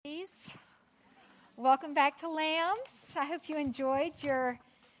Welcome back to LAMBS. I hope you enjoyed your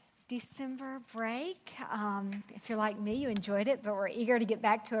December break. If you're like me, you enjoyed it, but we're eager to get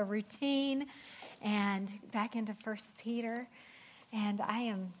back to a routine and back into 1 Peter. And I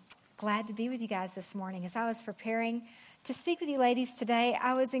am glad to be with you guys this morning. As I was preparing to speak with you ladies today,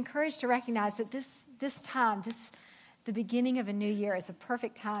 I was encouraged to recognize that the beginning of a new year is a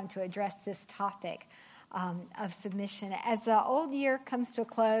perfect time to address this topic of submission. As the old year comes to a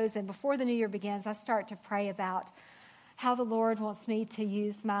close and before the new year begins, I start to pray about how the Lord wants me to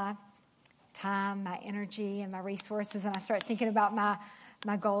use my time, my energy, and my resources, and I start thinking about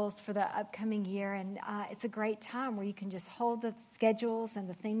my goals for the upcoming year. And it's a great time where you can just hold the schedules and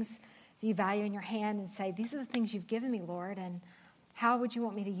the things that you value in your hand and say, these are the things you've given me, Lord, and how would you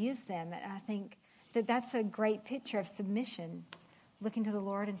want me to use them? And I think that that's a great picture of submission, looking to the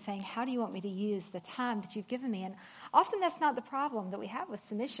Lord and saying, how do you want me to use the time that you've given me? And often that's not the problem that we have with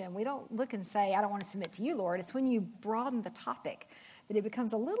submission. We don't look and say, I don't want to submit to you, Lord. It's when you broaden the topic that it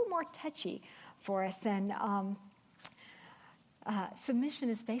becomes a little more touchy for us. And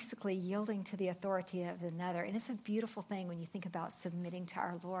submission is basically yielding to the authority of another. And it's a beautiful thing when you think about submitting to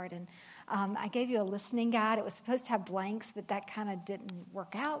our Lord. And I gave you a listening guide. It was supposed to have blanks, but that kind of didn't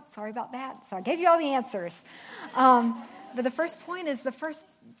work out. Sorry about that. So I gave you all the answers. But the first point is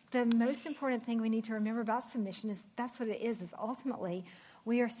the most important thing we need to remember about submission is that's what it is ultimately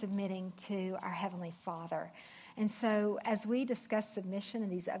we are submitting to our Heavenly Father. And so as we discuss submission in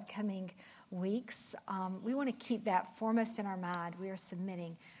these upcoming weeks, we want to keep that foremost in our mind. We are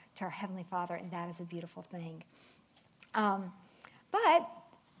submitting to our Heavenly Father, and that is a beautiful thing. But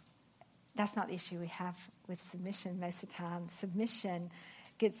that's not the issue we have with submission most of the time. Submission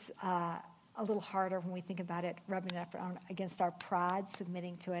gets a little harder when we think about it, rubbing it up against our pride,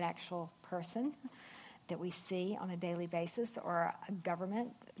 submitting to an actual person that we see on a daily basis, or a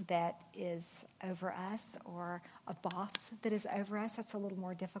government that is over us, or a boss that is over us. That's a little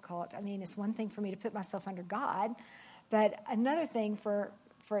more difficult. I mean, it's one thing for me to put myself under God, but another thing for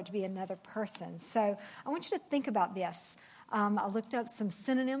it to be another person. So I want you to think about this. I looked up some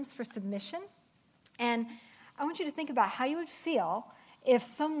synonyms for submission, and I want you to think about how you would feel if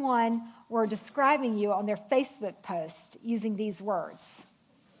someone were describing you on their Facebook post using these words.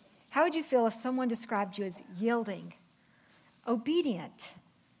 How would you feel if someone described you as yielding, obedient,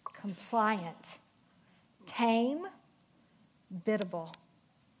 compliant, tame, biddable,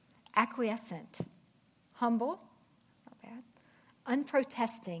 acquiescent, humble, that's not bad,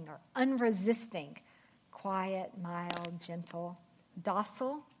 unprotesting or unresisting, quiet, mild, gentle,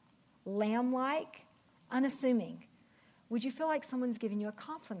 docile, lamb-like, unassuming? Would you feel like someone's giving you a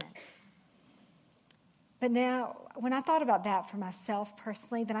compliment? But now, when I thought about that for myself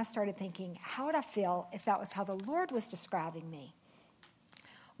personally, then I started thinking, how would I feel if that was how the Lord was describing me?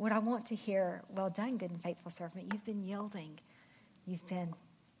 Would I want to hear, well done, good and faithful servant, you've been yielding, you've been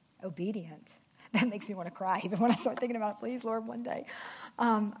obedient? That makes me want to cry even when I start thinking about it. Please, Lord, one day.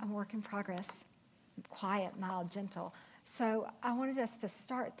 I'm a work in progress, quiet, mild, gentle. So I wanted us to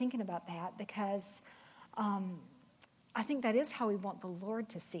start thinking about that because I think that is how we want the Lord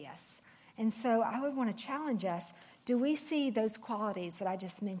to see us. And so I would want to challenge us. Do we see those qualities that I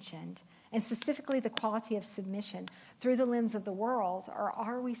just mentioned, and specifically the quality of submission, through the lens of the world, or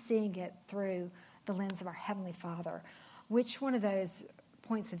are we seeing it through the lens of our Heavenly Father? Which one of those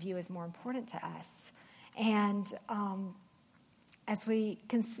points of view is more important to us? And as we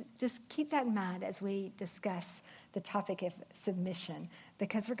can just keep that in mind as we discuss the topic of submission,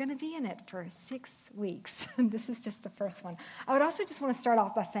 because we're going to be in it for 6 weeks. This is just the first one. I would also just want to start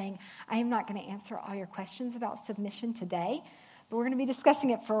off by saying I am not going to answer all your questions about submission today, but we're going to be discussing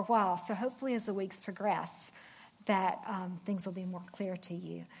it for a while. So hopefully as the weeks progress, that things will be more clear to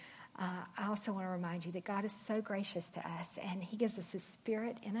you. I also want to remind you that God is so gracious to us, and He gives us His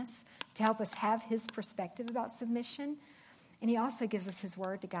Spirit in us to help us have His perspective about submission. And He also gives us His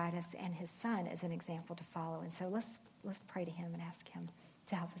Word to guide us, and His Son as an example to follow. And so let's pray to Him and ask Him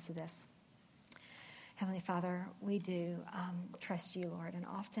to help us with this. Heavenly Father, we do trust You, Lord, and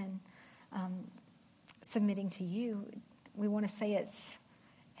often submitting to You, we want to say it's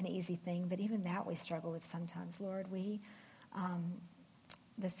an easy thing, but even that we struggle with sometimes. Lord,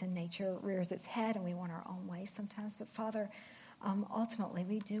 the sin nature rears its head, and we want our own way sometimes. But Father, ultimately,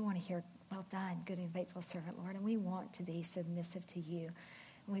 we do want to hear, well done, good and faithful servant, Lord, and we want to be submissive to You.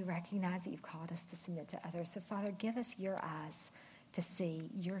 And we recognize that You've called us to submit to others. So, Father, give us Your eyes to see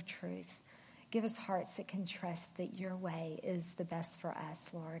Your truth. Give us hearts that can trust that Your way is the best for us,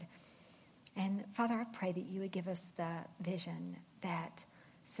 Lord. And, Father, I pray that You would give us the vision that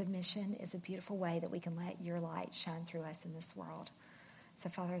submission is a beautiful way that we can let Your light shine through us in this world. So,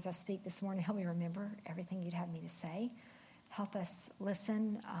 Father, as I speak this morning, help me remember everything you'd have me to say. Help us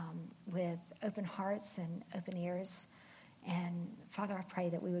listen with open hearts and open ears. And, Father, I pray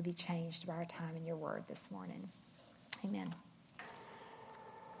that we would be changed by our time in your word this morning. Amen.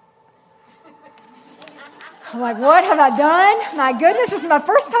 I'm like, what have I done? My goodness, this is my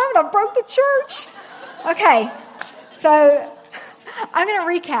first time and I broke the church. Okay, so I'm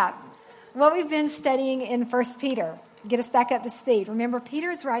going to recap what we've been studying in 1 Peter. Get us back up to speed. Remember, Peter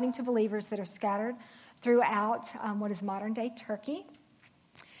is writing to believers that are scattered throughout what is modern-day Turkey.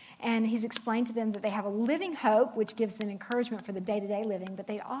 And he's explained to them that they have a living hope, which gives them encouragement for the day-to-day living, but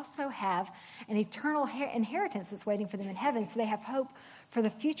they also have an eternal inheritance that's waiting for them in heaven, so they have hope for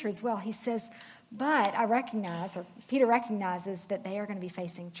the future as well. He says, but Peter recognizes that they are going to be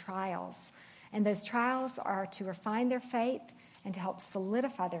facing trials, and those trials are to refine their faith and to help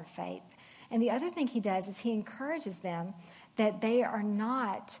solidify their faith. And the other thing he does is he encourages them that they are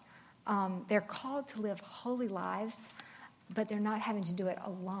not, they're called to live holy lives, but they're not having to do it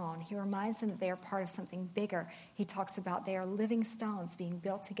alone. He reminds them that they are part of something bigger. He talks about they are living stones being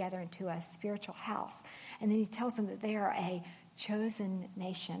built together into a spiritual house. And then he tells them that they are a chosen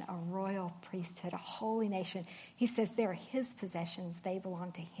nation, a royal priesthood, a holy nation. He says they're his possessions. They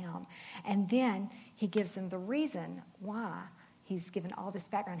belong to him. And then he gives them the reason why he's given all this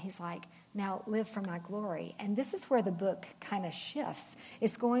background. He's like, now live for my glory. And this is where the book kind of shifts.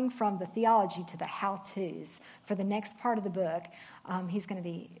 It's going from the theology to the how-tos. For the next part of the book, he's going to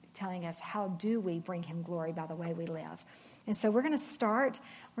be telling us how do we bring him glory by the way we live. And so we're going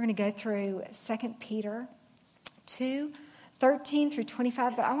to go through 2 Peter 2, 13 through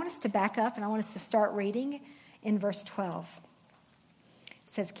 25. But I want us to back up and I want us to start reading in verse 12. It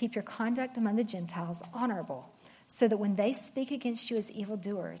says, keep your conduct among the Gentiles honorable, so that when they speak against you as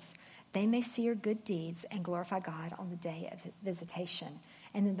evildoers, they may see your good deeds and glorify God on the day of visitation.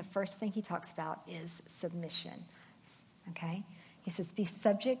 And then the first thing he talks about is submission. Okay? He says, be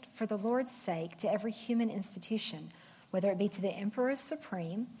subject for the Lord's sake to every human institution, whether it be to the emperor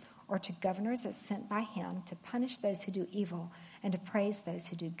supreme or to governors as sent by him to punish those who do evil and to praise those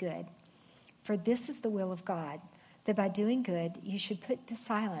who do good. For this is the will of God, that by doing good you should put to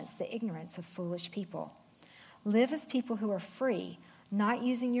silence the ignorance of foolish people. Live as people who are free, not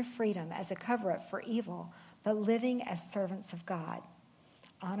using your freedom as a cover-up for evil, but living as servants of God.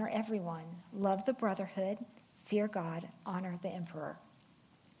 Honor everyone, love the brotherhood, fear God, honor the emperor.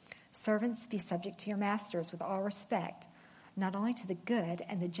 Servants, be subject to your masters with all respect, not only to the good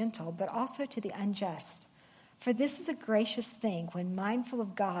and the gentle, but also to the unjust. For this is a gracious thing when, mindful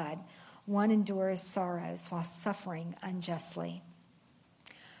of God, one endures sorrows while suffering unjustly.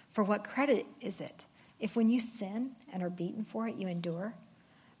 For what credit is it if when you sin and are beaten for it, you endure?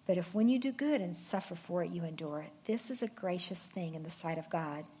 But if when you do good and suffer for it, you endure, this is a gracious thing in the sight of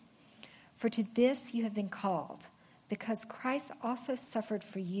God. For to this you have been called, because Christ also suffered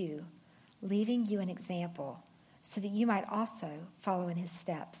for you, leaving you an example, so that you might also follow in his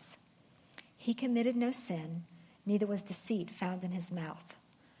steps. He committed no sin, neither was deceit found in his mouth.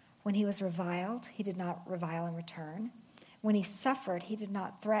 When he was reviled, he did not revile in return. When he suffered, he did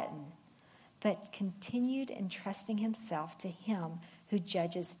not threaten, but continued entrusting himself to him who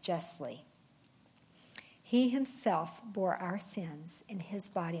judges justly. He himself bore our sins in his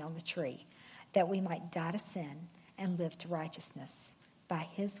body on the tree, that we might die to sin and live to righteousness. By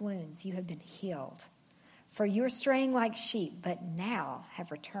his wounds you have been healed. For you are straying like sheep, but now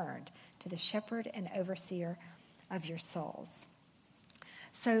have returned to the shepherd and overseer of your souls.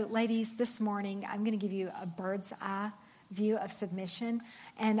 So, ladies, this morning I'm going to give you a bird's eye view of submission,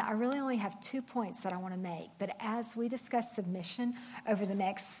 and I really only have 2 points that I want to make. But as we discuss submission over the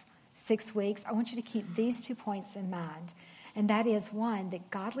next 6 weeks, I want you to keep these 2 points in mind. And that is, 1, that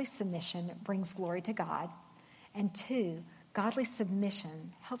godly submission brings glory to God. And 2, godly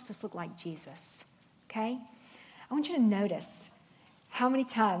submission helps us look like Jesus. Okay? I want you to notice how many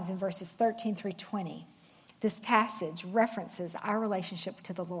times in verses 13 through 20 this passage references our relationship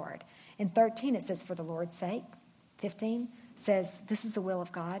to the Lord. In 13 it says, for the Lord's sake. 15 says, this is the will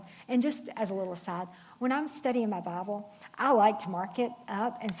of God. And just as a little aside, when I'm studying my Bible, I like to mark it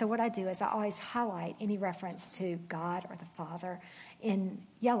up. And so what I do is I always highlight any reference to God or the Father in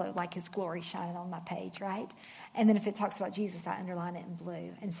yellow, like his glory shining on my page, right? And then if it talks about Jesus, I underline it in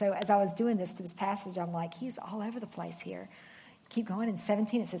blue. And so as I was doing this to this passage, I'm like, he's all over the place here. Keep going. In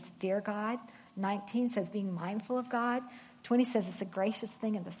 17, it says, fear God. 19 says, being mindful of God. 20 says it's a gracious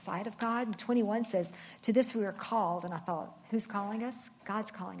thing in the sight of God. And 21 says, to this we are called. And I thought, who's calling us?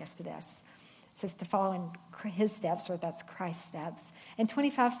 God's calling us to this. It says to follow in his steps, or that's Christ's steps. And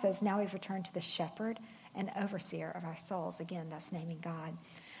 25 says, now we've returned to the shepherd and overseer of our souls. Again, that's naming God.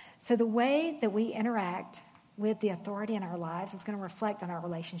 So the way that we interact with the authority in our lives is going to reflect on our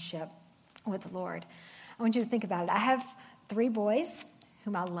relationship with the Lord. I want you to think about it. I have 3 boys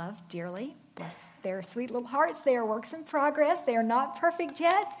whom I love dearly. Bless their sweet little hearts. They are works in progress. They are not perfect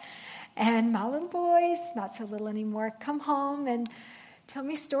yet. And my little boys, not so little anymore, come home and tell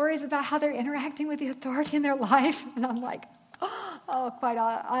me stories about how they're interacting with the authority in their life. And I'm like, oh, quite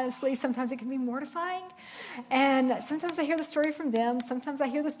honestly, sometimes it can be mortifying. And sometimes I hear the story from them. Sometimes I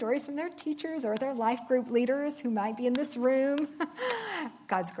hear the stories from their teachers or their life group leaders who might be in this room.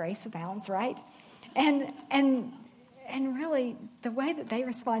 God's grace abounds, right? And really, the way that they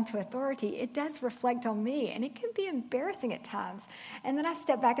respond to authority, it does reflect on me, and it can be embarrassing at times. And then I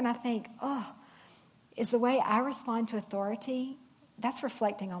step back and I think, is the way I respond to authority, that's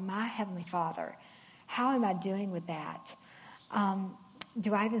reflecting on my Heavenly Father. How am I doing with that?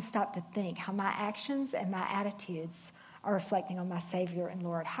 Do I even stop to think how my actions and my attitudes are reflecting on my Savior and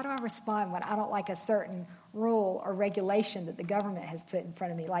Lord? How do I respond when I don't like a certain rule or regulation that the government has put in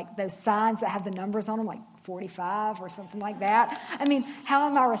front of me, like those signs that have the numbers on them, like 45 or something like that? I mean, how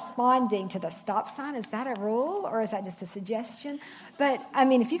am I responding to the stop sign? Is that a rule or is that just a suggestion? But, I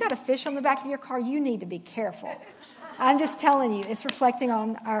mean, if you got a fish on the back of your car, you need to be careful. I'm just telling you, it's reflecting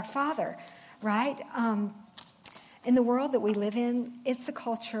on our Father, right? In the world that we live in, it's the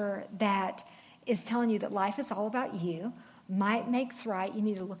culture that is telling you that life is all about you. Might makes right. You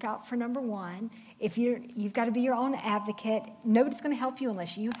need to look out for number one. If you've got to be your own advocate. Nobody's going to help you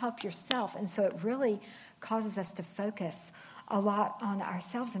unless you help yourself. And so it really causes us to focus a lot on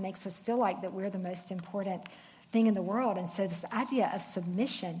ourselves and makes us feel like that we're the most important thing in the world. And so this idea of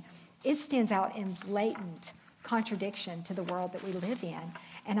submission, it stands out in blatant contradiction to the world that we live in.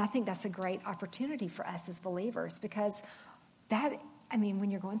 And I think that's a great opportunity for us as believers because when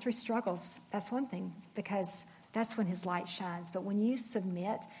you're going through struggles, that's one thing because that's when his light shines. But when you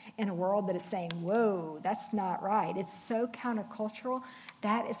submit in a world that is saying, whoa, that's not right, it's so countercultural,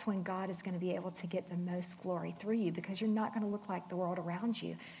 that is when God is going to be able to get the most glory through you because you're not going to look like the world around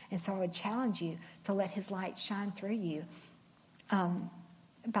you. And so I would challenge you to let his light shine through you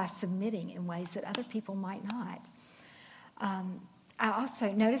by submitting in ways that other people might not. I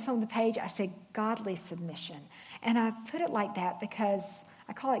also, notice on the page, I said godly submission. And I put it like that because,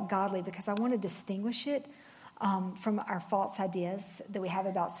 I call it godly because I want to distinguish it from our false ideas that we have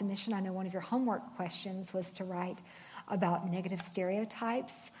about submission. I know one of your homework questions was to write about negative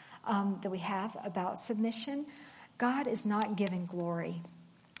stereotypes that we have about submission. God is not given glory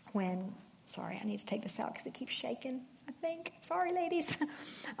when, sorry, I need to take this out because it keeps shaking, I think. Sorry, ladies.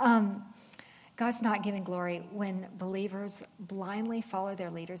 God's not giving glory when believers blindly follow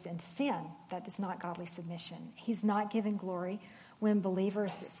their leaders into sin. That is not godly submission. He's not giving glory when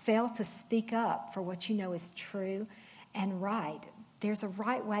believers fail to speak up for what you know is true and right. There's a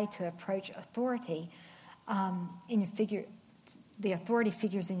right way to approach authority the authority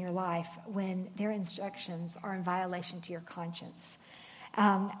figures in your life when their instructions are in violation to your conscience.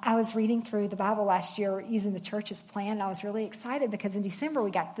 I was reading through the Bible last year using the church's plan, and I was really excited because in December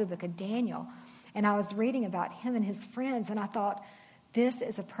we got to the book of Daniel, and I was reading about him and his friends, and I thought, this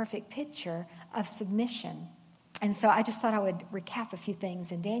is a perfect picture of submission. And so I just thought I would recap a few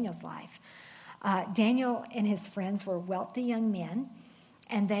things in Daniel's life. Daniel and his friends were wealthy young men,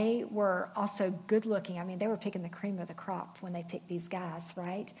 and they were also good-looking. I mean, they were picking the cream of the crop when they picked these guys,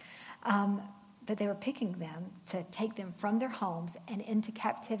 right? But they were picking them to take them from their homes and into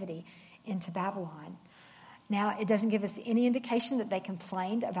captivity into Babylon. Now, it doesn't give us any indication that they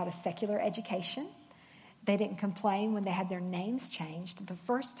complained about a secular education. They didn't complain when they had their names changed. The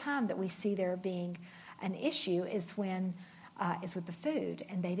first time that we see there being an issue is with the food,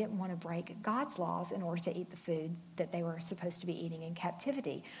 and they didn't want to break God's laws in order to eat the food that they were supposed to be eating in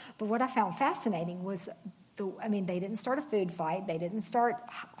captivity. But what I found fascinating was they didn't start a food fight. They didn't start,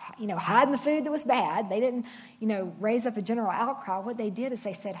 hiding the food that was bad. They didn't, raise up a general outcry. What they did is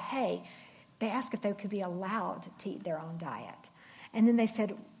they said, hey, they asked if they could be allowed to eat their own diet. And then they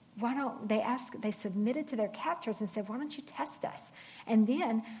said, they submitted to their captors and said, why don't you test us? And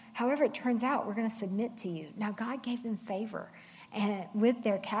then, however it turns out, we're going to submit to you. Now, God gave them favor with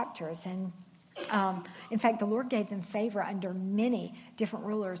their captors. And in fact, the Lord gave them favor under many different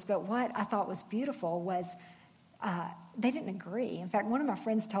rulers. But what I thought was beautiful was they didn't agree. In fact, one of my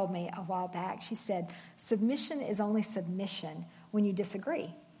friends told me a while back, she said, submission is only submission when you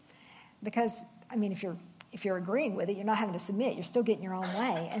disagree. Because, if you're agreeing with it, you're not having to submit. You're still getting your own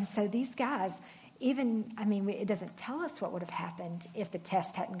way. And so these guys, it doesn't tell us what would have happened if the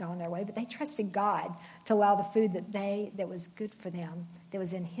test hadn't gone their way, but they trusted God to allow the food that was good for them, that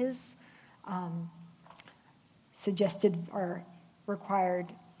was in his suggested or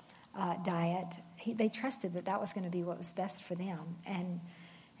required diet. They trusted that was going to be what was best for them.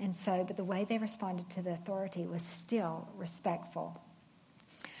 And so, but the way they responded to the authority was still respectful.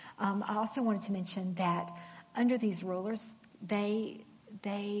 I also wanted to mention that under these rulers, they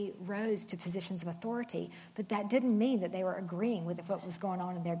rose to positions of authority, but that didn't mean that they were agreeing with what was going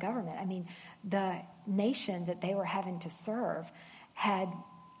on in their government. I mean, the nation that they were having to serve had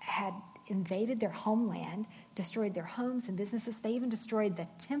invaded their homeland, destroyed their homes and businesses. They even destroyed the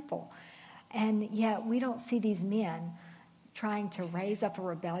temple. And yet we don't see these men trying to raise up a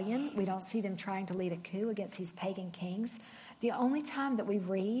rebellion. We don't see them trying to lead a coup against these pagan kings. The only time that we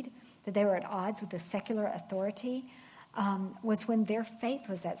read that they were at odds with the secular authority was when their faith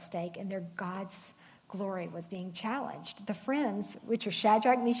was at stake and their God's glory was being challenged. The friends, which are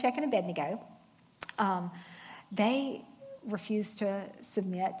Shadrach, Meshach, and Abednego, they refused to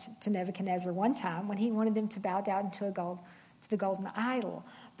submit to Nebuchadnezzar one time when he wanted them to bow down to the golden idol.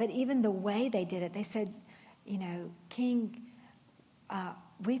 But even the way they did it, they said, King,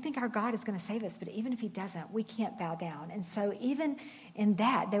 we think our God is going to save us, but even if he doesn't, we can't bow down. And so even in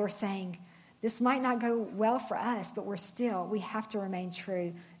that, they were saying, this might not go well for us, but we have to remain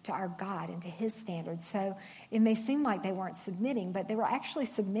true to our God and to his standards. So it may seem like they weren't submitting, but they were actually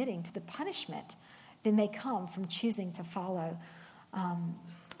submitting to the punishment that may come from choosing to follow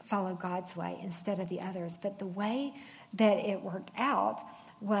God's way instead of the others. But the way that it worked out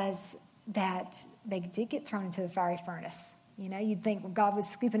was that they did get thrown into the fiery furnace. You'd think, well, God would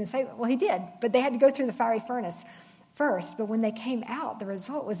scoop in and say, well, he did, but they had to go through the fiery furnace first. But when they came out, the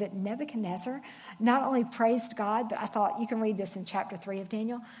result was that Nebuchadnezzar not only praised God, but I thought you can read this in chapter 3 of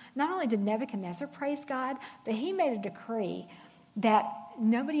Daniel. Not only did Nebuchadnezzar praise God, but he made a decree that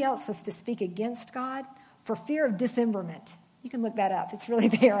nobody else was to speak against God for fear of dismemberment. You can look that up. It's really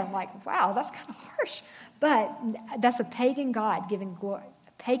there. I'm like, wow, that's kind of harsh. But that's a pagan God giving glory,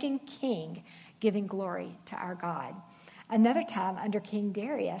 pagan king giving glory to our God. Another time under King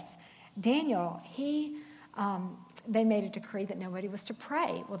Darius, Daniel, they made a decree that nobody was to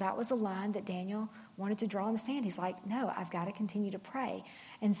pray. Well, that was a line that Daniel wanted to draw in the sand. He's like, no, I've got to continue to pray.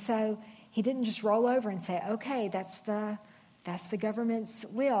 And so he didn't just roll over and say, okay, that's the government's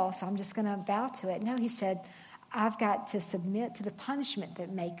will, so I'm just going to bow to it. No, he said, I've got to submit to the punishment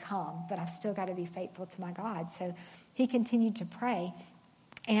that may come, but I've still got to be faithful to my God. So he continued to pray,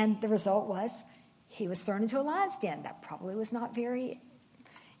 and the result was he was thrown into a lion's den. That probably was not very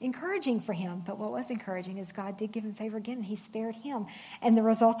encouraging for him, but what was encouraging is God did give him favor again, and he spared him. And the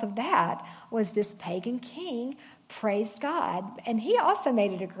result of that was this pagan king praised God, and he also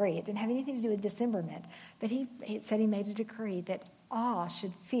made a decree. It didn't have anything to do with dismemberment, but he said he made a decree that all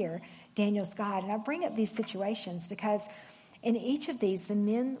should fear Daniel's God. And I bring up these situations because in each of these, the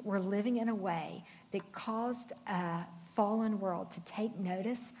men were living in a way that caused a fallen world to take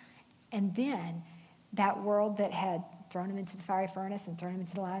notice, and then that world that had thrown him into the fiery furnace and thrown him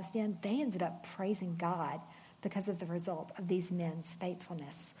into the lion's den, they ended up praising God because of the result of these men's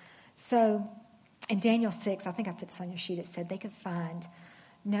faithfulness. So in Daniel 6, I think I put this on your sheet, it said they could find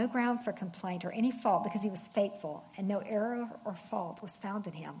no ground for complaint or any fault because he was faithful, and no error or fault was found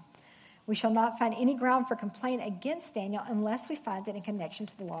in him. We shall not find any ground for complaint against Daniel unless we find it in connection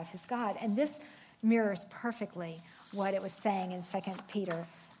to the law of his God. And this mirrors perfectly what it was saying in 2 Peter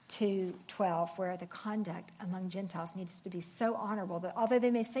 2:12, where the conduct among Gentiles needs to be so honorable that although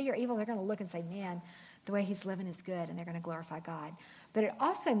they may say you're evil, they're going to look and say, man, the way he's living is good, and they're going to glorify God. But it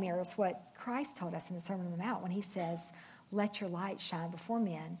also mirrors what Christ told us in the Sermon on the Mount when he says, let your light shine before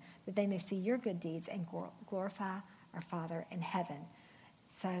men, that they may see your good deeds and glorify our Father in heaven.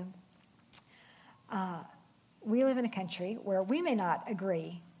 So we live in a country where we may not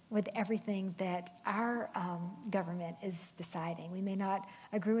agree with everything that our government is deciding. We may not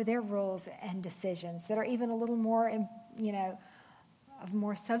agree with their rules and decisions that are even a little more, of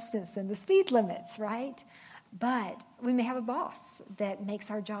more substance than the speed limits, right? But we may have a boss that makes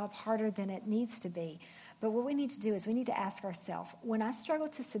our job harder than it needs to be. But what we need to do is we need to ask ourselves, when I struggle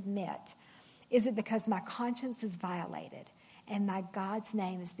to submit, is it because my conscience is violated and my God's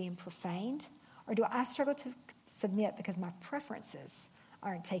name is being profaned? Or do I struggle to submit because my preferences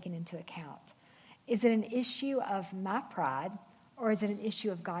aren't taken into account? Is it an issue of my pride, or is it an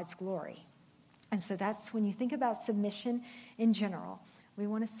issue of God's glory? And so that's when you think about submission in general, we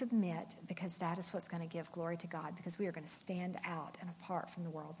want to submit because that is what's going to give glory to God, because we are going to stand out and apart from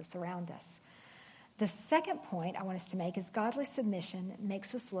the world that's around us. The second point I want us to make is godly submission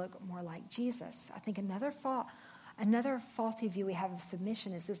makes us look more like Jesus. I think another faulty view we have of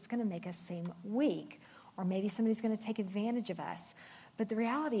submission is it's going to make us seem weak, or maybe somebody's going to take advantage of us. But the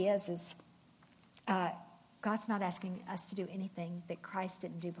reality is God's not asking us to do anything that Christ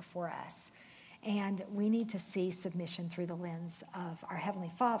didn't do before us. And we need to see submission through the lens of our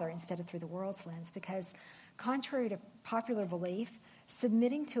Heavenly Father instead of through the world's lens, because contrary to popular belief,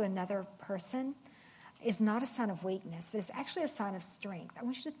 submitting to another person is not a sign of weakness, but it's actually a sign of strength. I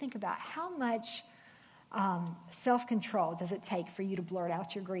want you to think about how much self-control does it take for you to blurt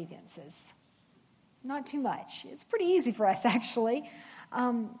out your grievances? Not too much. It's pretty easy for us, actually.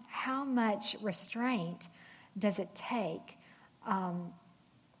 How much restraint does it take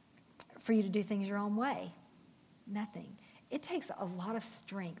for you to do things your own way? Nothing. It takes a lot of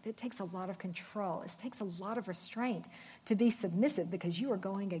strength. It takes a lot of control. It takes a lot of restraint to be submissive, because you are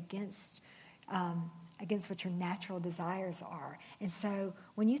going against what your natural desires are. And so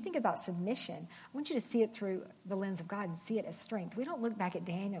when you think about submission, I want you to see it through the lens of God and see it as strength. We don't look back at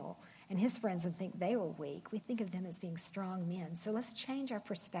Daniel and his friends and think they were weak. We think of them as being strong men. So let's change our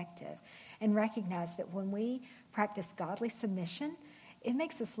perspective and recognize that when we practice godly submission, it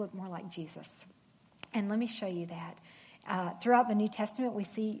makes us look more like Jesus. And let me show you that. Throughout the New Testament, we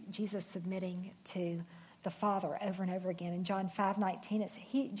see Jesus submitting to the Father over and over again. In John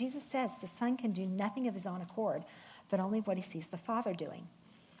 5:19, Jesus says the Son can do nothing of his own accord, but only what he sees the Father doing.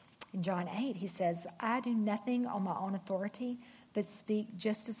 In John 8, he says, I do nothing on my own authority, but speak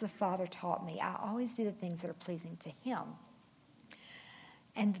just as the Father taught me. I always do the things that are pleasing to him.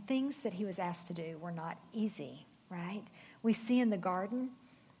 And the things that he was asked to do were not easy, right? We see in the garden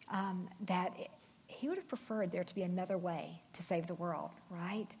that he would have preferred there to be another way to save the world,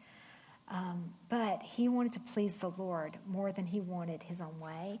 right? But he wanted to please the Lord more than he wanted his own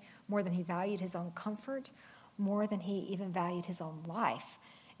way, more than he valued his own comfort, more than he even valued his own life.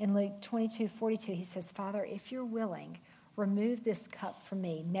 In Luke 22:42, he says, Father, if you're willing, remove this cup from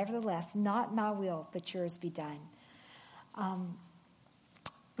me. Nevertheless, not my will, but yours be done.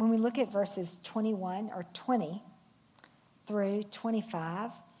 When we look at verses 20 through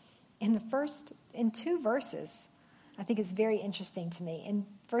 25, in two verses, I think it's very interesting to me. In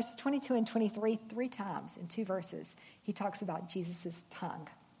verses 22 and 23, 3 times in 2 verses, he talks about Jesus' tongue.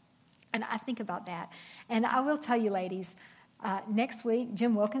 And I think about that. And I will tell you, ladies, next week,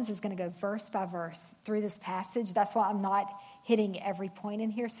 Jim Wilkins is going to go verse by verse through this passage. That's why I'm not hitting every point in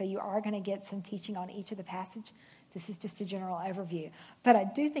here. So you are going to get some teaching on each of the passage. This is just a general overview. But I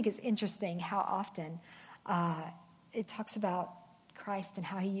do think it's interesting how often it talks about Christ and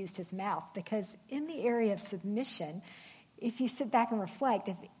how he used his mouth. Because in the area of submission, if you sit back and reflect,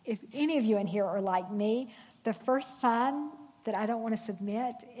 if any of you in here are like me, the first sign that I don't want to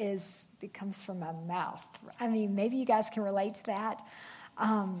submit is it comes from my mouth. I mean, maybe you guys can relate to that.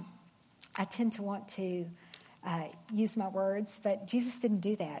 I tend to want to use my words, but Jesus didn't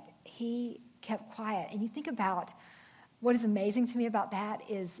do that. He kept quiet. And you think about what is amazing to me about that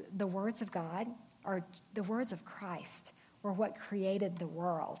is the words of God, or the words of Christ, were what created the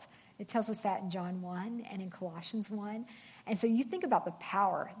world. It tells us that in John 1 and in Colossians 1. And so you think about the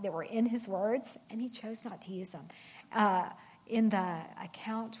power that were in his words, and he chose not to use them. In the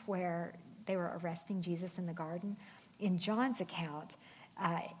account where they were arresting Jesus in the garden, in John's account,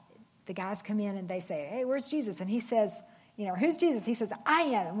 the guys come in and they say, hey, where's Jesus? And he says, who's Jesus? He says, I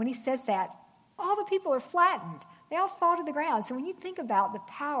am. And when he says that, all the people are flattened. They all fall to the ground. So when you think about the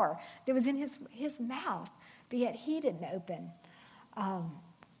power that was in his mouth, but yet he didn't open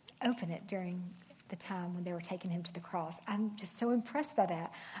it during the time when they were taking him to the cross. I'm just so impressed by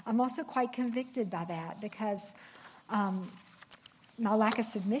that. I'm also quite convicted by that, because my lack of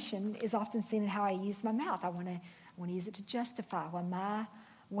submission is often seen in how I use my mouth. I want to use it to justify when my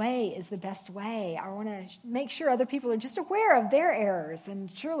way is the best way. I want to make sure other people are just aware of their errors. And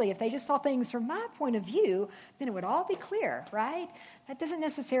surely if they just saw things from my point of view, then it would all be clear, right? That doesn't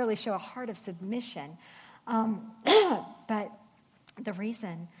necessarily show a heart of submission. But the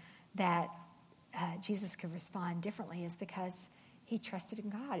reason that Jesus could respond differently is because he trusted in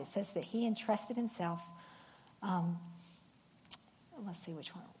God. It says that he entrusted himself. Let's see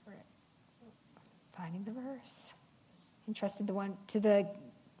which one we're finding the verse. Entrusted the one to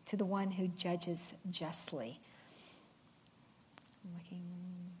the one who judges justly. I'm looking.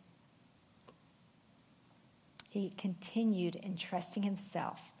 He continued entrusting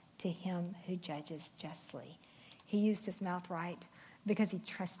himself to him who judges justly. He used his mouth right because he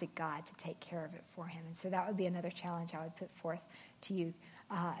trusted God to take care of it for him. And so that would be another challenge I would put forth to you,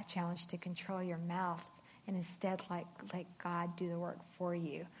 a challenge to control your mouth and instead let God do the work for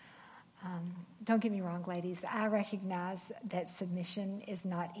you. Don't get me wrong, ladies. I recognize that submission is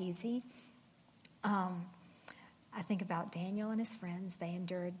not easy. I think about Daniel and his friends. They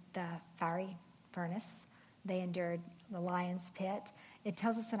endured the fiery furnace They endured the lion's pit. It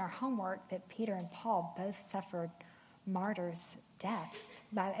tells us in our homework that Peter and Paul both suffered martyrs' deaths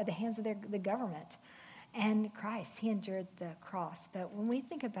at the hands of the government. And Christ, he endured the cross. But when we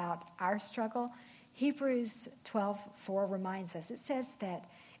think about our struggle, Hebrews 12:4 reminds us. It says that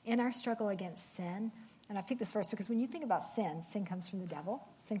in our struggle against sin, and I picked this verse because when you think about sin, sin comes from the devil,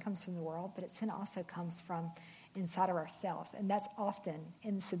 sin comes from the world, but sin also comes from inside of ourselves. And that's often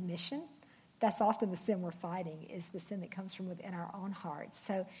in submission. That's often the sin we're fighting, is the sin that comes from within our own hearts.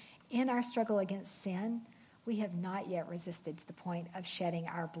 So in our struggle against sin, we have not yet resisted to the point of shedding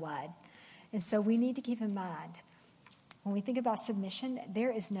our blood. And so we need to keep in mind, when we think about submission,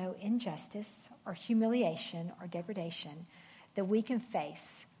 there is no injustice or humiliation or degradation that we can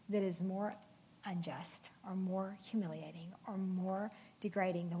face that is more unjust or more humiliating or more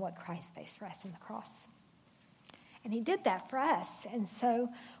degrading than what Christ faced for us on the cross. And he did that for us. And so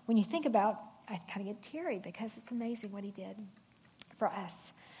when you think about, I kind of get teary because it's amazing what he did for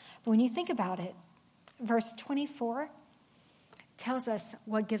us. But when you think about it, verse 24 tells us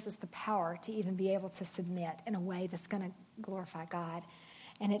what gives us the power to even be able to submit in a way that's going to glorify God.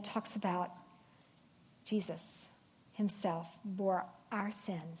 And it talks about Jesus himself bore our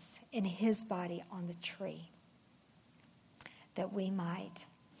sins in his body on the tree, that we might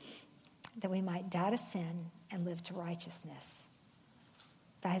die to sin and live to righteousness.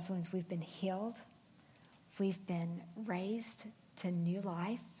 By his wounds we've been healed. We've been raised to new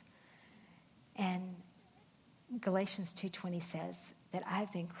life. And Galatians 2:20 says that I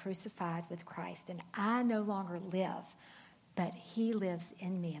have been crucified with Christ, and I no longer live, but he lives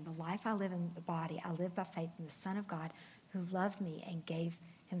in me. And the life I live in the body, I live by faith in the Son of God who loved me and gave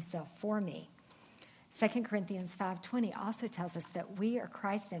himself for me. 2 Corinthians 5:20 also tells us that we are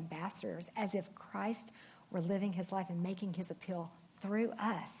Christ's ambassadors, as if Christ were living his life and making his appeal through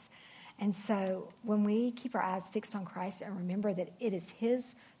us. And so when we keep our eyes fixed on Christ and remember that it is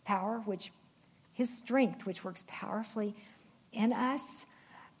his power, his strength, which works powerfully in us,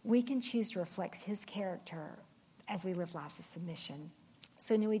 we can choose to reflect his character as we live lives of submission.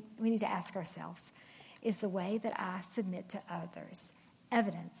 So we need to ask ourselves, is the way that I submit to others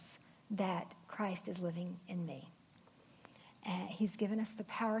evidence that Christ is living in me? And he's given us the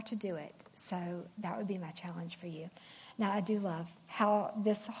power to do it. So that would be my challenge for you. Now, I do love how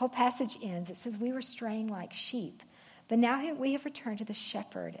this whole passage ends. It says, we were straying like sheep, but now we have returned to the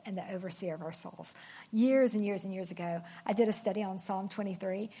shepherd and the overseer of our souls. Years and years and years ago, I did a study on Psalm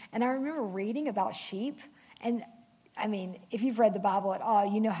 23, and I remember reading about sheep. And I mean, if you've read the Bible at all,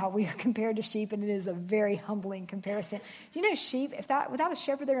 you know how we are compared to sheep, and it is a very humbling comparison. Do you know sheep, without a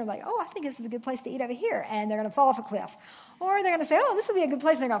shepherd, they're going to be like, oh, I think this is a good place to eat over here, and they're going to fall off a cliff. Or they're going to say, oh, this will be a good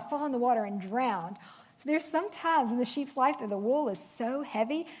place, and they're going to fall in the water and drown. So there's some times in the sheep's life that the wool is so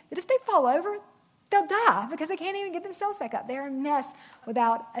heavy that if they fall over, they'll die because they can't even get themselves back up. They're a mess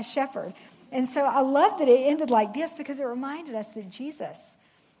without a shepherd. And so I love that it ended like this because it reminded us that Jesus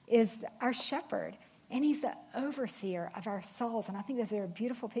is our shepherd. And he's the overseer of our souls. And I think this is a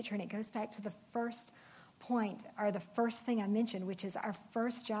beautiful picture. And it goes back to the first point, or the first thing I mentioned, which is our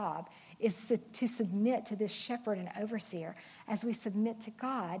first job is to submit to this shepherd and overseer. As we submit to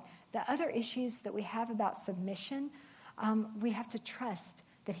God, the other issues that we have about submission, we have to trust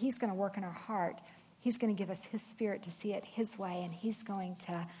that he's going to work in our heart. He's going to give us his spirit to see it his way. And he's going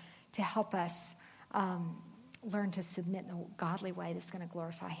to help us learn to submit in a godly way that's going to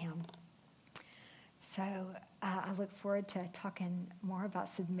glorify him. So I look forward to talking more about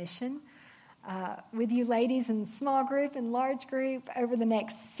submission with you ladies in small group and large group over the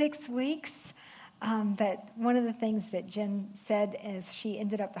next 6 weeks. But one of the things that Jen said as she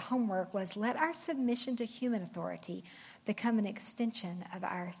ended up the homework was, let our submission to human authority become an extension of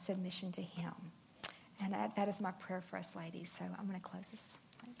our submission to him. And that is my prayer for us ladies. So I'm going to close this.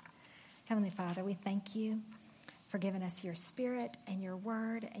 Heavenly Father, we thank you for giving us your spirit and your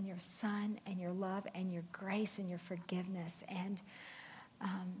word and your son and your love and your grace and your forgiveness and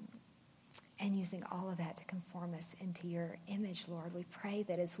using all of that to conform us into your image, Lord. We pray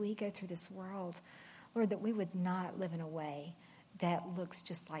that as we go through this world, Lord, that we would not live in a way that looks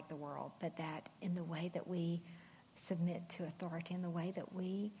just like the world, but that in the way that we submit to authority, in the way that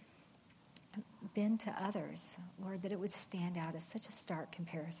we bend to others, Lord, that it would stand out as such a stark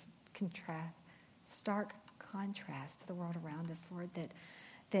contrast to the world around us, Lord,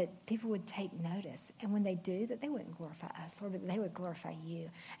 that people would take notice. And when they do, that they wouldn't glorify us, Lord, but they would glorify you.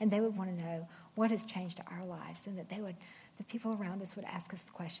 And they would want to know what has changed our lives, and that the people around us would ask us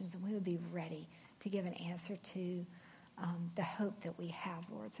questions, and we would be ready to give an answer to the hope that we have,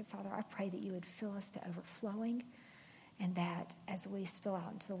 Lord. So, Father, I pray that you would fill us to overflowing, and that as we spill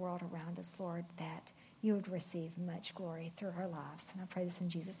out into the world around us, Lord, that you would receive much glory through our lives. And I pray this in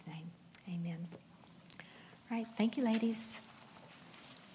Jesus' name. Amen. All right. Thank you, ladies.